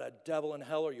 don't let a devil in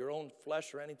hell or your own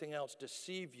flesh or anything else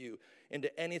deceive you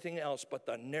into anything else but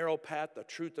the narrow path, the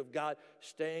truth of God,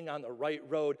 staying on the right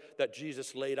road that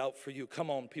Jesus laid out for you. Come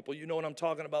on, people, you know what I'm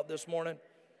talking about this morning?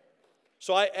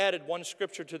 So I added one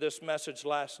scripture to this message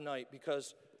last night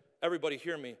because, everybody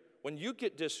hear me, when you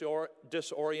get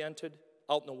disoriented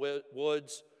out in the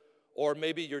woods, or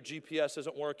maybe your GPS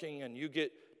isn't working and you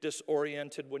get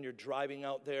disoriented when you're driving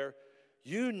out there,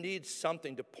 you need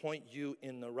something to point you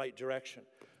in the right direction.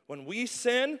 When we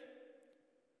sin,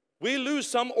 we lose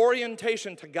some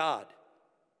orientation to God.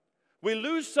 We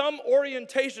lose some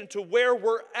orientation to where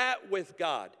we're at with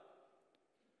God.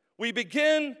 We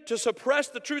begin to suppress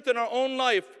the truth in our own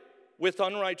life with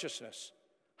unrighteousness.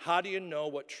 How do you know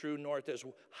what true north is?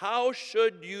 How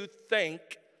should you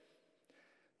think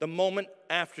the moment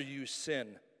after you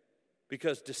sin?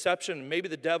 Because deception, maybe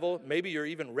the devil, maybe your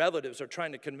even relatives are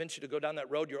trying to convince you to go down that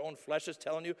road. Your own flesh is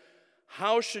telling you.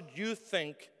 How should you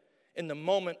think in the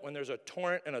moment when there's a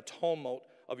torrent and a tumult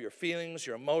of your feelings,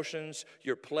 your emotions,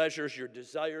 your pleasures, your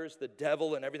desires, the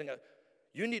devil and everything?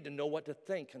 You need to know what to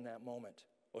think in that moment.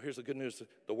 Well, here's the good news.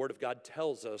 The Word of God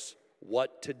tells us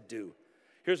what to do.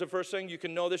 Here's the first thing. You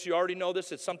can know this. You already know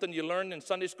this. It's something you learned in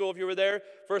Sunday school if you were there.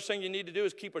 First thing you need to do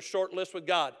is keep a short list with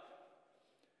God.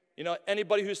 You know,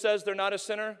 anybody who says they're not a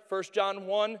sinner, 1 John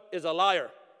 1, is a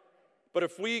liar. But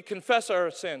if we confess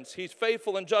our sins, He's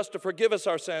faithful and just to forgive us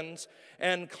our sins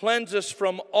and cleanse us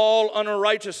from all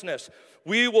unrighteousness.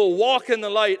 We will walk in the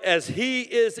light as He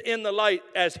is in the light,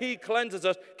 as He cleanses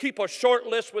us. Keep a short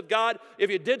list with God.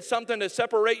 If you did something to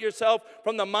separate yourself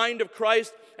from the mind of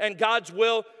Christ and God's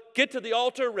will, get to the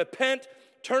altar, repent,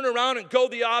 turn around and go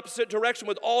the opposite direction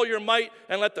with all your might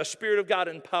and let the Spirit of God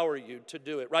empower you to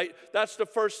do it, right? That's the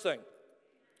first thing.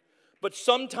 But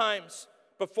sometimes,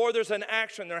 before there's an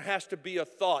action, there has to be a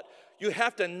thought. You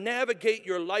have to navigate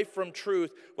your life from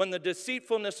truth when the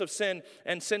deceitfulness of sin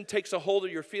and sin takes a hold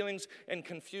of your feelings and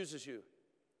confuses you.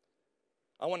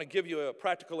 I want to give you a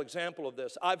practical example of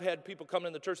this. I've had people come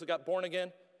in the church that got born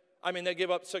again. I mean, they gave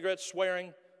up cigarettes,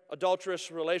 swearing, adulterous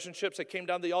relationships. They came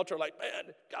down to the altar like,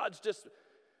 man, God's just...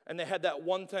 And they had that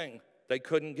one thing they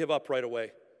couldn't give up right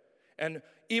away. And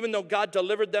even though God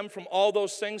delivered them from all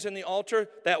those things in the altar,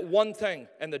 that one thing,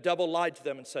 and the devil lied to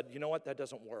them and said, you know what, that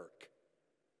doesn't work.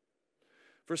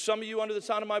 For some of you under the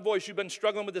sound of my voice, you've been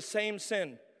struggling with the same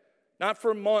sin, not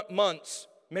for months,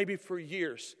 maybe for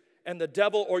years. And the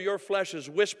devil or your flesh is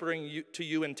whispering to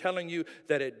you and telling you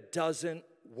that it doesn't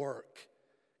work.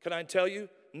 Can I tell you,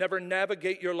 never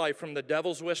navigate your life from the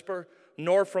devil's whisper,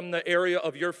 nor from the area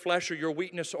of your flesh or your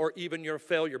weakness or even your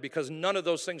failure, because none of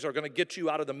those things are going to get you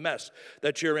out of the mess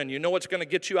that you're in. You know what's going to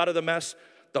get you out of the mess?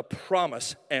 The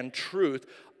promise and truth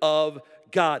of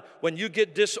God. When you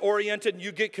get disoriented and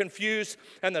you get confused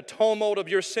and the tumult of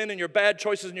your sin and your bad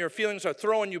choices and your feelings are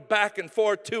throwing you back and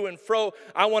forth, to and fro,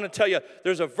 I want to tell you,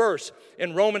 there's a verse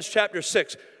in Romans chapter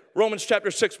 6. Romans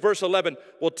chapter 6, verse 11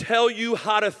 will tell you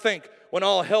how to think when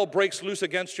all hell breaks loose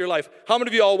against your life. How many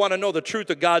of you all want to know the truth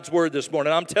of God's word this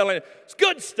morning? I'm telling you, it's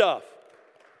good stuff.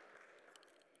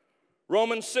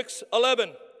 Romans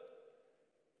 6:11.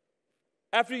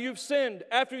 After you've sinned,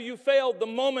 after you failed, the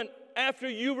moment after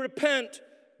you repent,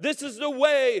 this is the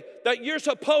way that you're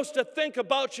supposed to think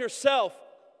about yourself.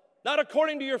 Not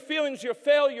according to your feelings, your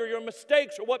failure, your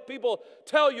mistakes, or what people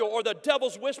tell you, or the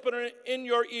devil's whispering in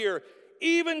your ear.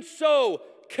 Even so,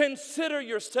 consider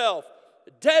yourself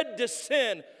dead to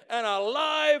sin and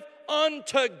alive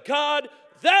unto God.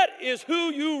 That is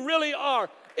who you really are.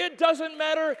 It doesn't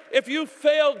matter if you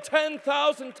failed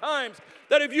 10,000 times,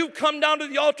 that if you've come down to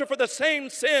the altar for the same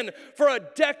sin for a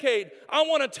decade, I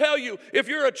want to tell you, if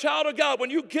you're a child of God,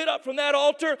 when you get up from that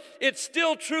altar, it's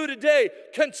still true today.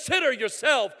 Consider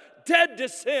yourself dead to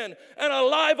sin and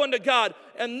alive unto God.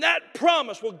 And that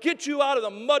promise will get you out of the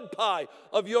mud pie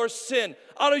of your sin,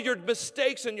 out of your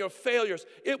mistakes and your failures.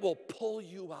 It will pull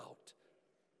you out.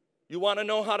 You want to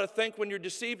know how to think when you're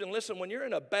deceived? And listen, when you're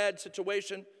in a bad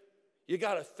situation, you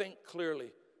got to think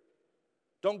clearly.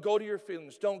 Don't go to your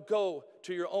feelings. Don't go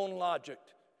to your own logic.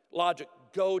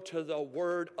 Go to the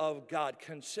Word of God.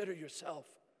 Consider yourself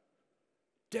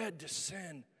dead to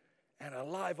sin and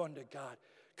alive unto God.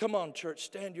 Come on, church,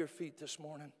 stand to your feet this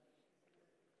morning.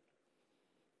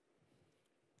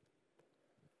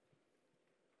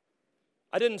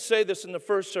 I didn't say this in the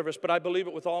first service, but I believe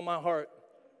it with all my heart.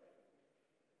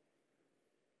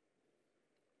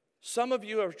 Some of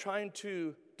you are trying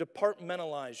to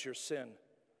departmentalize your sin.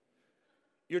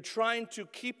 You're trying to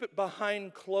keep it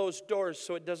behind closed doors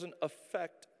so it doesn't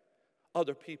affect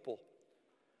other people.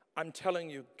 I'm telling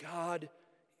you, God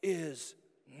is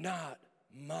not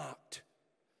mocked.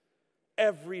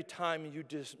 Every time you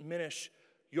diminish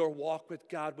your walk with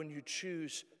God, when you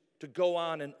choose to go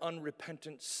on in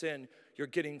unrepentant sin, you're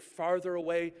getting farther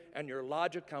away, and your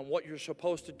logic on what you're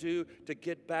supposed to do to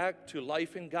get back to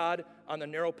life in God on the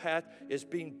narrow path is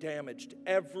being damaged.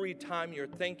 Every time your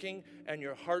thinking and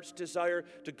your heart's desire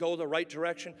to go the right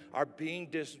direction are being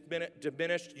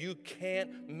diminished. You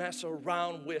can't mess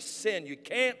around with sin. You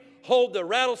can't hold the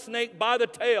rattlesnake by the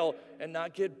tail and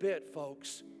not get bit,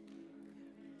 folks.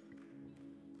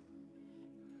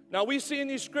 Now, we see in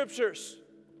these scriptures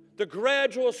the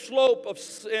gradual slope of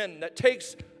sin that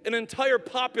takes an entire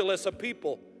populace of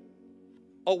people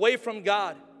away from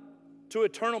God to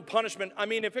eternal punishment. I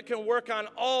mean, if it can work on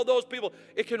all those people,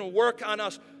 it can work on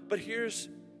us. But here's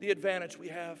the advantage we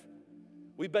have.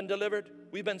 We've been delivered.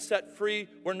 We've been set free.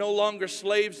 We're no longer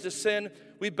slaves to sin.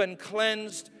 We've been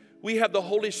cleansed. We have the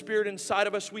Holy Spirit inside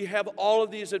of us. We have all of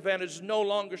these advantages. No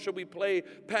longer should we play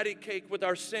patty cake with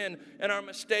our sin and our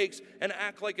mistakes and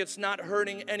act like it's not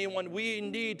hurting anyone. We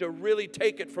need to really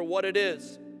take it for what it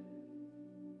is.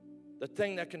 The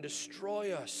thing that can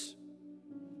destroy us.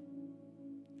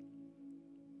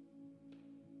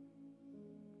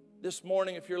 This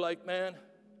morning, if you're like, man,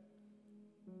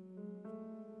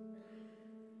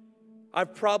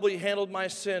 I've probably handled my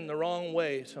sin the wrong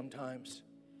way sometimes.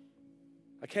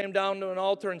 I came down to an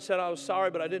altar and said I was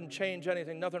sorry, but I didn't change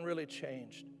anything. Nothing really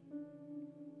changed.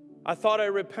 I thought I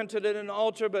repented at an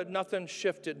altar, but nothing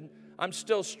shifted. I'm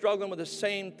still struggling with the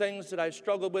same things that I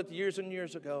struggled with years and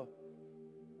years ago.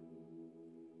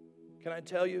 Can I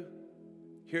tell you?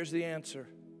 Here's the answer.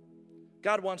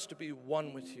 God wants to be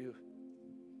one with you.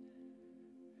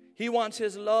 He wants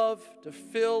His love to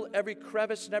fill every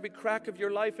crevice and every crack of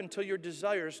your life until your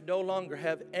desires no longer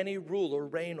have any rule or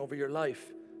reign over your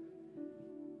life.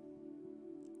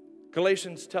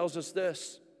 Galatians tells us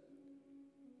this.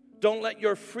 Don't let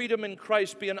your freedom in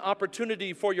Christ be an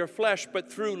opportunity for your flesh,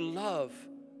 but through love,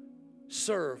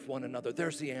 serve one another.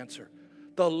 There's the answer.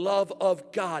 The love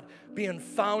of God being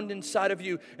found inside of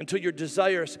you until your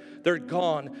desires, they're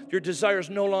gone. Your desires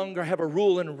no longer have a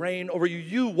rule and reign over you.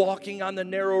 You walking on the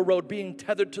narrow road, being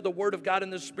tethered to the Word of God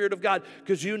and the Spirit of God,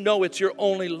 because you know it's your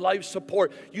only life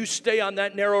support. You stay on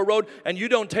that narrow road and you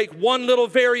don't take one little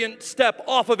variant step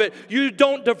off of it. You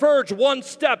don't diverge one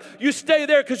step. You stay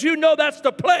there because you know that's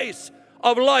the place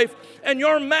of life. And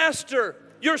your Master,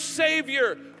 your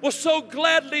Savior, will so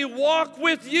gladly walk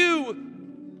with you,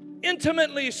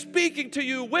 intimately speaking to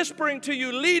you, whispering to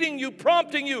you, leading you,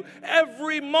 prompting you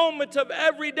every moment of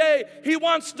every day. He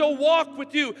wants to walk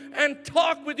with you and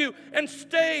talk with you and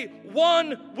stay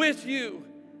one with you.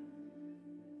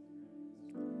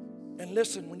 And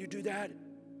listen, when you do that,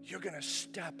 you're going to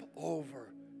step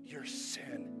over your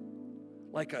sin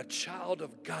like a child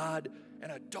of God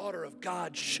and a daughter of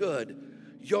God should.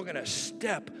 You're going to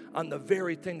step on the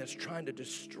very thing that's trying to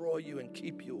destroy you and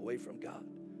keep you away from God.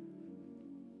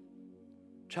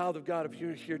 Child of God, if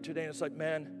you're here today and it's like,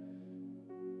 man,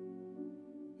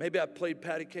 maybe I played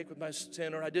patty cake with my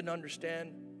sin, or I didn't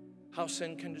understand how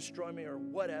sin can destroy me, or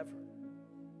whatever.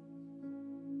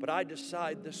 But I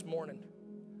decide this morning,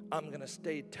 I'm going to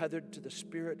stay tethered to the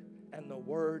Spirit and the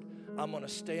Word. I'm going to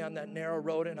stay on that narrow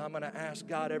road, and I'm going to ask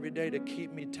God every day to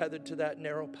keep me tethered to that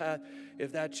narrow path.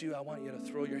 If that's you, I want you to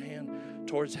throw your hand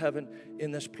towards heaven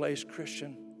in this place,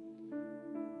 Christian.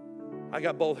 I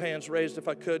got both hands raised if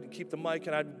I could, and keep the mic,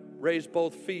 and I'd raise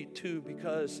both feet too,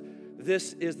 because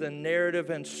this is the narrative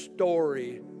and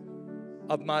story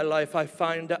of my life. I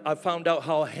found out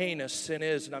how heinous sin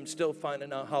is, and I'm still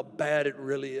finding out how bad it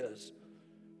really is.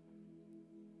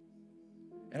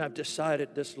 And I've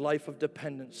decided this life of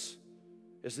dependence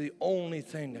is the only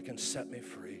thing that can set me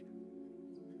free.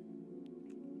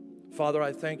 Father,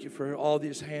 I thank you for all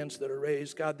these hands that are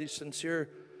raised. God, these sincere,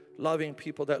 loving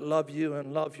people that love you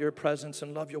and love your presence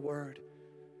and love your word.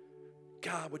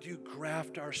 God, would you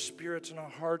graft our spirits and our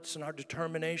hearts and our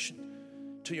determination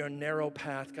to your narrow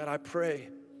path? God, I pray,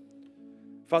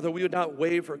 Father, we would not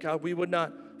waver. God, we would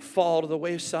not fall to the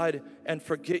wayside and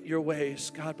forget your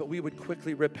ways, God, but we would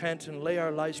quickly repent and lay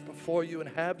our lives before you and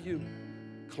have you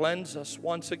cleanse us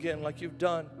once again like you've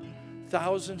done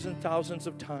thousands and thousands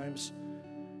of times.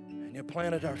 And you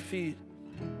planted our feet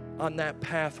on that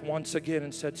path once again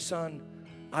and said, son,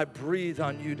 I breathe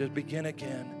on you to begin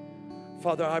again.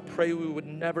 Father, I pray we would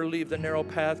never leave the narrow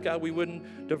path. God, we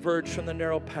wouldn't diverge from the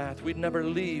narrow path. We'd never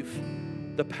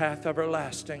leave the path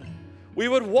everlasting. We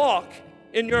would walk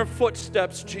in your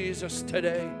footsteps, Jesus,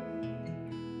 today.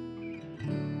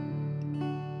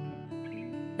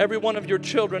 Every one of your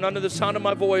children under the sound of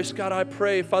my voice, God, I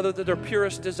pray, Father, that their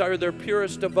purest desire, their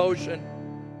purest devotion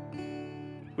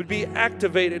would be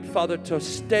activated, Father, to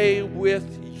stay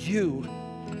with you.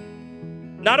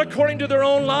 Not according to their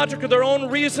own logic or their own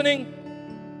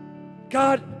reasoning,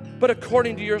 God, but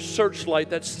according to your searchlight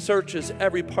that searches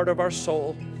every part of our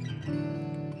soul.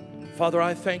 Father,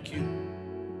 I thank you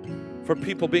for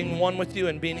people being one with you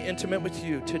and being intimate with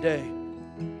you today.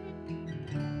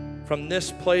 From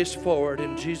this place forward,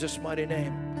 in Jesus' mighty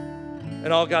name.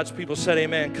 And all God's people said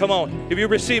amen. Come on, if you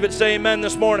receive it, say amen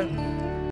this morning.